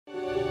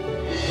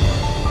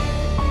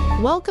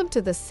Welcome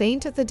to the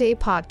Saint of the Day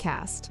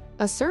podcast,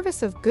 a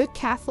service of Good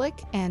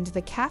Catholic and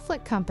the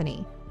Catholic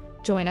Company.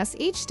 Join us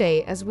each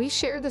day as we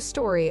share the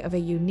story of a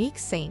unique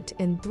saint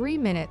in 3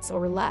 minutes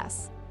or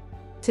less.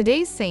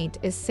 Today's saint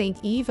is Saint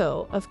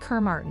Ivo of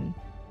Kermartin.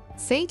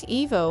 Saint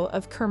Ivo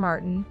of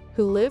Kermartin,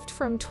 who lived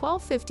from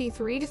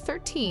 1253 to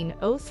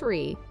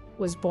 1303,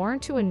 was born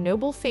to a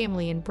noble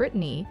family in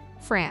Brittany,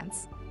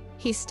 France.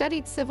 He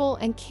studied civil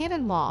and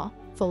canon law,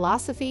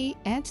 philosophy,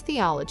 and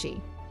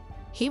theology.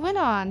 He went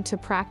on to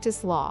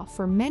practice law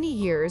for many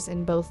years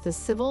in both the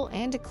civil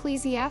and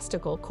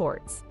ecclesiastical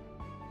courts.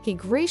 He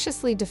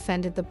graciously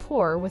defended the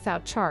poor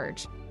without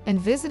charge and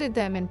visited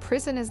them in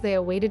prison as they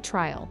awaited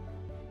trial.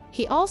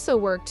 He also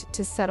worked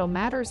to settle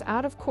matters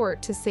out of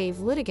court to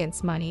save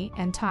litigants money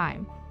and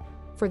time.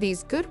 For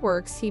these good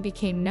works, he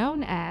became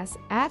known as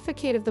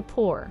Advocate of the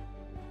Poor.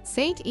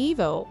 Saint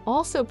Ivo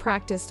also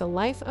practiced a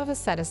life of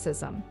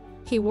asceticism.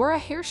 He wore a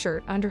hair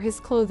shirt under his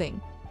clothing,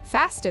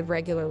 fasted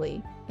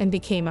regularly, and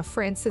became a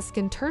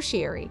Franciscan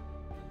tertiary.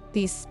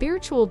 These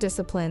spiritual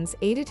disciplines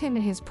aided him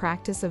in his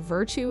practice of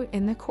virtue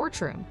in the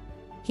courtroom.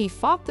 He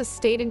fought the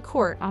state in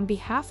court on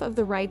behalf of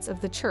the rights of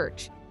the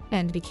church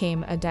and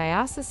became a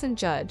diocesan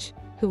judge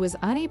who was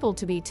unable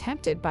to be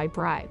tempted by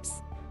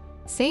bribes.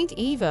 Saint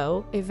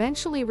Ivo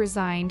eventually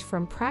resigned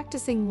from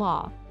practicing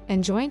law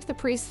and joined the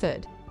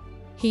priesthood.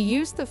 He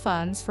used the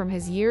funds from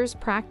his years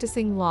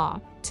practicing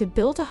law to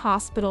build a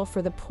hospital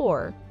for the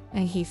poor,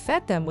 and he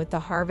fed them with the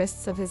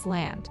harvests of his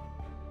land.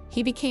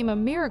 He became a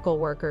miracle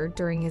worker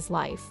during his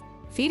life,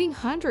 feeding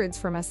hundreds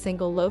from a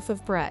single loaf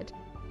of bread.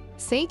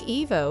 Saint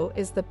Ivo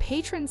is the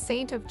patron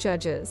saint of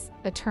judges,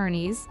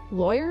 attorneys,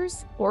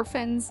 lawyers,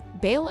 orphans,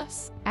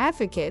 bailiffs,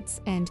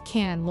 advocates, and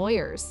canon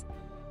lawyers.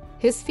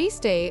 His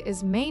feast day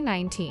is May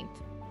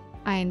 19th.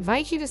 I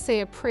invite you to say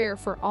a prayer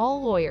for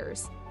all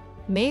lawyers.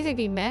 May they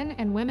be men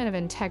and women of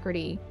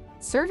integrity,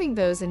 serving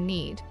those in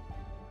need.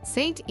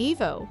 Saint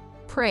Ivo,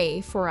 pray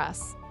for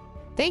us.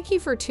 Thank you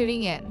for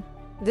tuning in.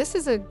 This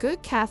is a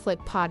Good Catholic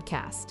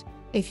podcast.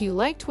 If you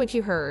liked what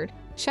you heard,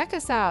 check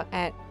us out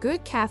at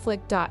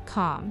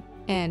goodcatholic.com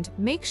and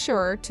make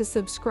sure to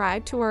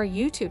subscribe to our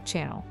YouTube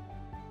channel.